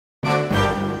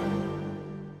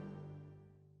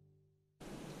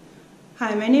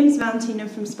Hi, my name is Valentina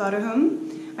from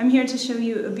Spotahome. I'm here to show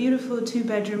you a beautiful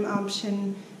two-bedroom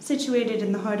option situated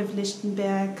in the heart of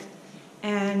Lichtenberg,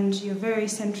 and you're very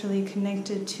centrally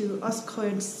connected to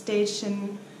Ostkreuz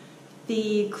station.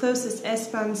 The closest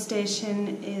S-Bahn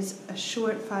station is a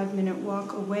short 5-minute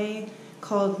walk away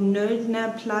called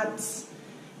Platz,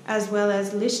 as well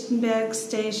as Lichtenberg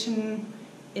station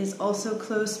is also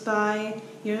close by.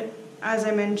 As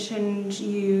I mentioned,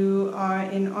 you are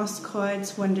in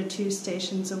Ostkreuz 1 to 2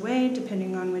 stations away,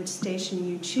 depending on which station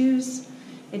you choose.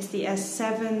 It's the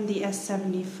S7, the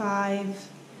S75,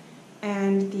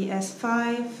 and the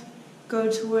S5 go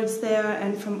towards there,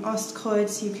 and from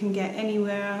Ostkreuz you can get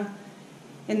anywhere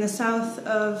in the south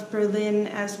of Berlin,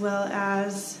 as well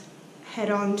as head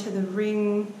on to the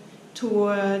Ring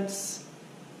towards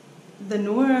the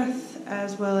north,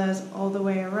 as well as all the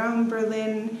way around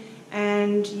Berlin.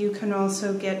 And you can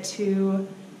also get to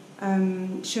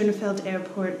Schönefeld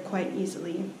Airport quite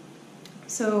easily.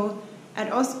 So at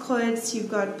Ostkreuz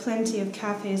you've got plenty of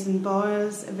cafes and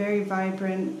bars, a very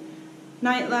vibrant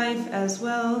nightlife as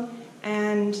well,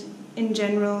 and in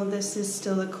general this is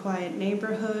still a quiet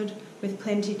neighborhood with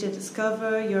plenty to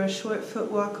discover. You're a short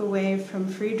foot walk away from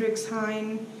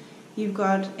Friedrichshain. You've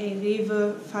got a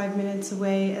Rewe 5 minutes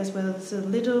away, as well as a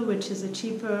Lidl, which is a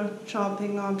cheaper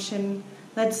shopping option.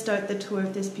 Let's start the tour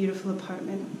of this beautiful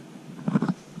apartment.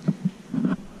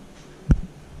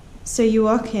 So you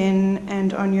walk in,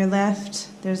 and on your left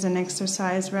there's an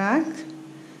exercise rack.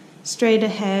 Straight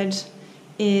ahead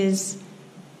is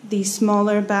the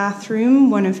smaller bathroom,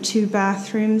 one of 2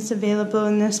 bathrooms available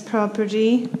in this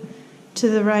property. To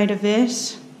the right of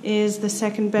it is the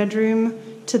second bedroom.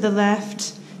 To the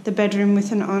left, the bedroom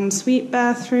with an ensuite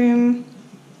bathroom.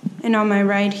 And on my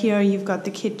right here you've got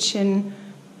the kitchen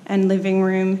and living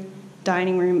room,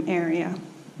 dining room area.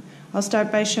 I'll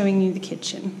start by showing you the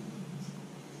kitchen.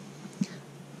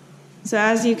 So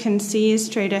as you can see,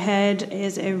 straight ahead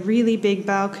is a really big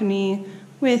balcony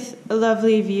with a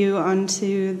lovely view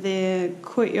onto the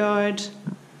courtyard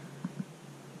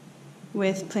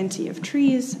with plenty of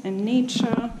trees and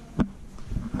nature.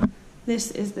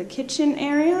 This is the kitchen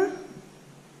area.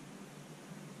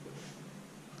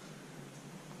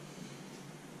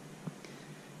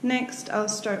 Next, I'll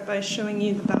start by showing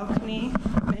you the balcony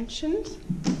I mentioned.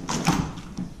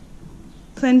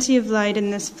 Plenty of light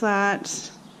in this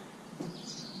flat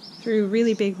through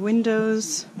really big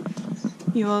windows.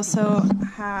 You also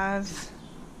have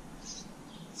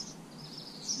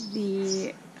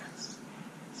the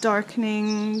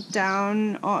darkening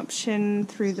down option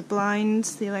through the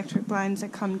blinds, the electric blinds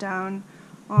that come down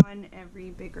on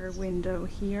every bigger window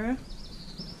here.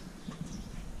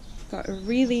 Got a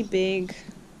really big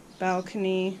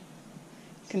balcony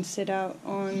you can sit out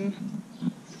on.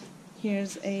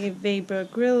 Here's a Weber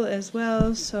grill as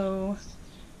well, so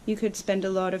you could spend a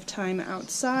lot of time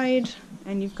outside,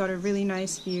 and you've got a really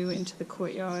nice view into the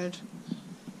courtyard.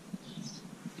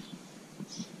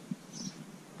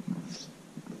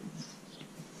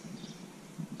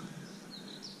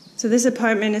 So this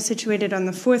apartment is situated on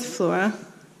the 4th floor,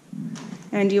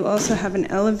 and you also have an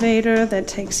elevator that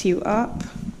takes you up.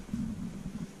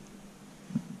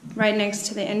 Right next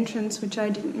to the entrance, which I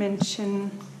didn't mention,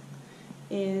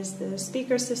 is the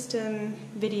speaker system,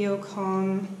 video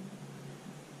comm,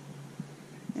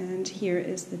 and here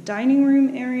is the dining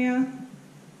room area.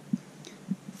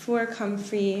 4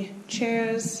 comfy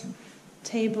chairs,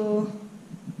 table,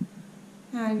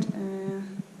 and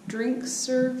a drink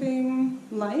serving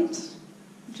light,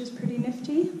 which is pretty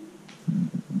nifty.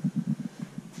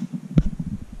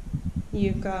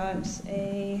 You've got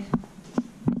a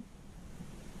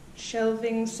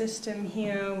shelving system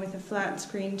here with a flat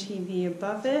screen TV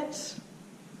above it.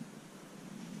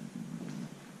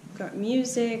 Got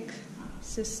music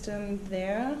system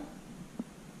there,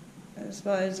 as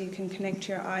well as you can connect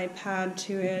your iPad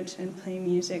to it and play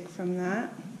music from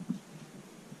that.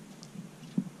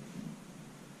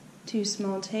 2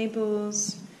 small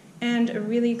tables and a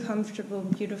really comfortable,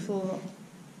 beautiful,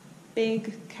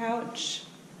 big couch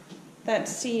that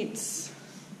seats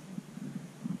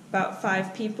about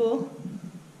 5 people.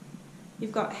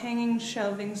 You've got hanging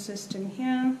shelving system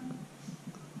here.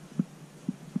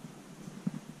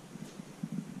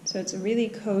 So it's a really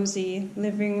cozy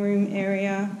living room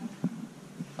area.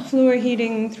 Floor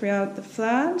heating throughout the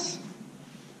flat,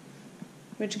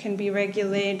 which can be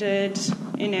regulated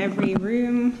in every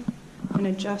room and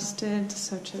adjusted,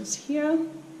 such as here.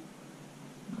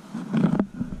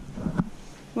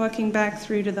 Walking back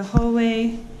through to the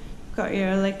hallway, got your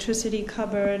electricity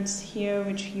cupboards here,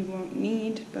 which you won't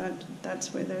need, but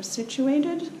that's where they're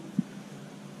situated.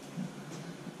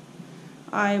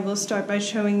 I will start by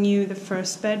showing you the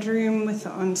first bedroom with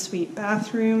the ensuite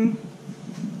bathroom.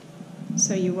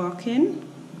 So you walk in,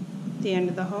 the end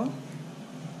of the hall.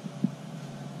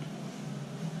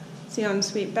 It's the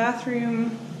ensuite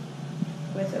bathroom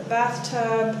with a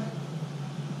bathtub,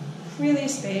 really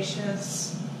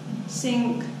spacious,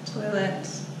 sink, toilet,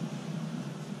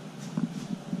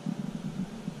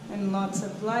 and lots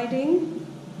of lighting.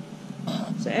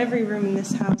 So every room in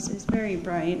this house is very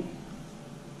bright.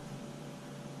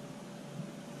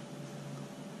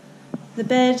 The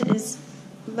bed is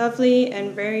lovely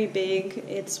and very big.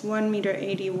 It's 1.80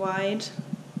 meters wide.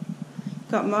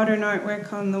 Got modern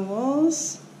artwork on the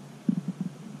walls.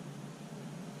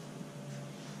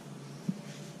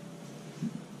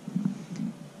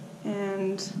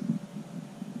 And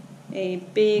a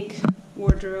big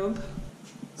wardrobe.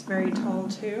 It's very tall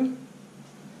too.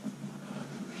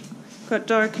 Got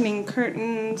darkening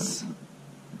curtains.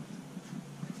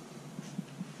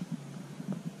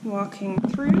 Walking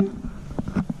through.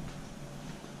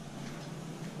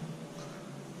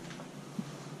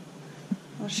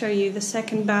 I'll show you the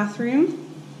second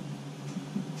bathroom.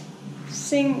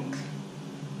 Sink,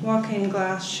 walk-in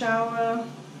glass shower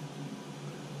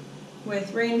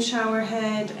with rain shower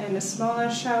head and a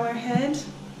smaller shower head.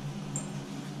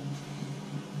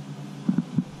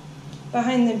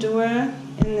 Behind the door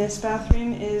in this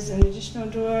bathroom is an additional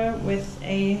door with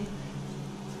a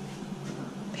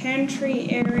pantry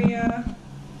area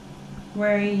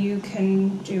where you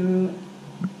can do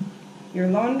your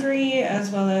laundry, as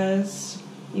well as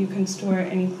you can store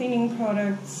any cleaning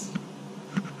products.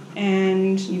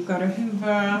 And you've got a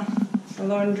Hoover, a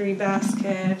laundry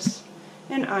basket,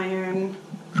 an iron,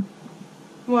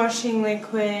 washing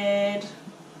liquid,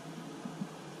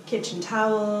 kitchen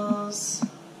towels,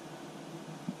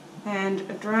 and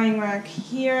a drying rack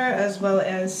here, as well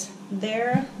as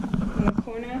there in the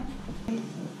corner.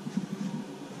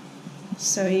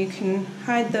 So you can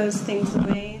hide those things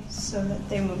away so that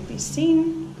they won't be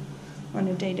seen on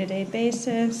a day-to-day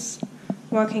basis.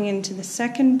 Walking into the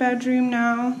second bedroom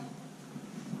now.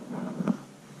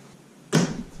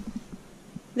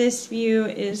 This view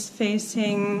is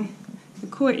facing the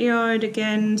courtyard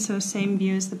again, so same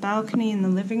view as the balcony in the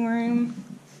living room.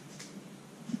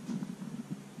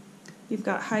 You've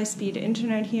got high-speed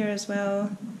internet here as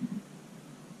well.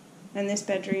 And this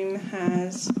bedroom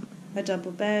has a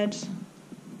double bed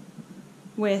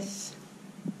with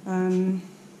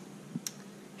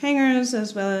hangers,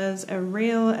 as well as a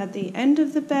rail at the end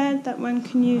of the bed that one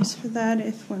can use for that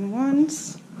if one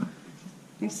wants.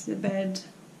 Next to the bed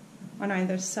on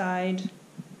either side,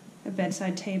 a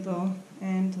bedside table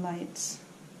and lights.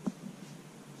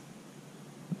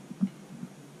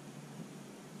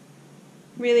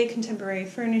 Really contemporary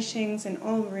furnishings in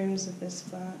all rooms of this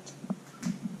flat.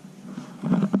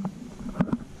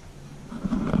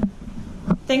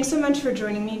 Thanks so much for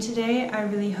joining me today. I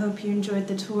really hope you enjoyed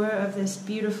the tour of this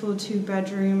beautiful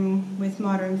 2-bedroom with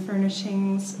modern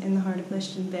furnishings in the heart of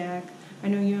Lichtenberg. I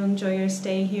know you'll enjoy your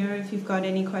stay here. If you've got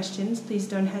any questions, please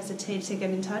don't hesitate to get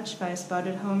in touch via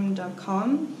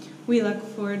spotahome.com. We look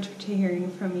forward to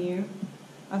hearing from you.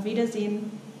 Auf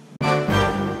Wiedersehen.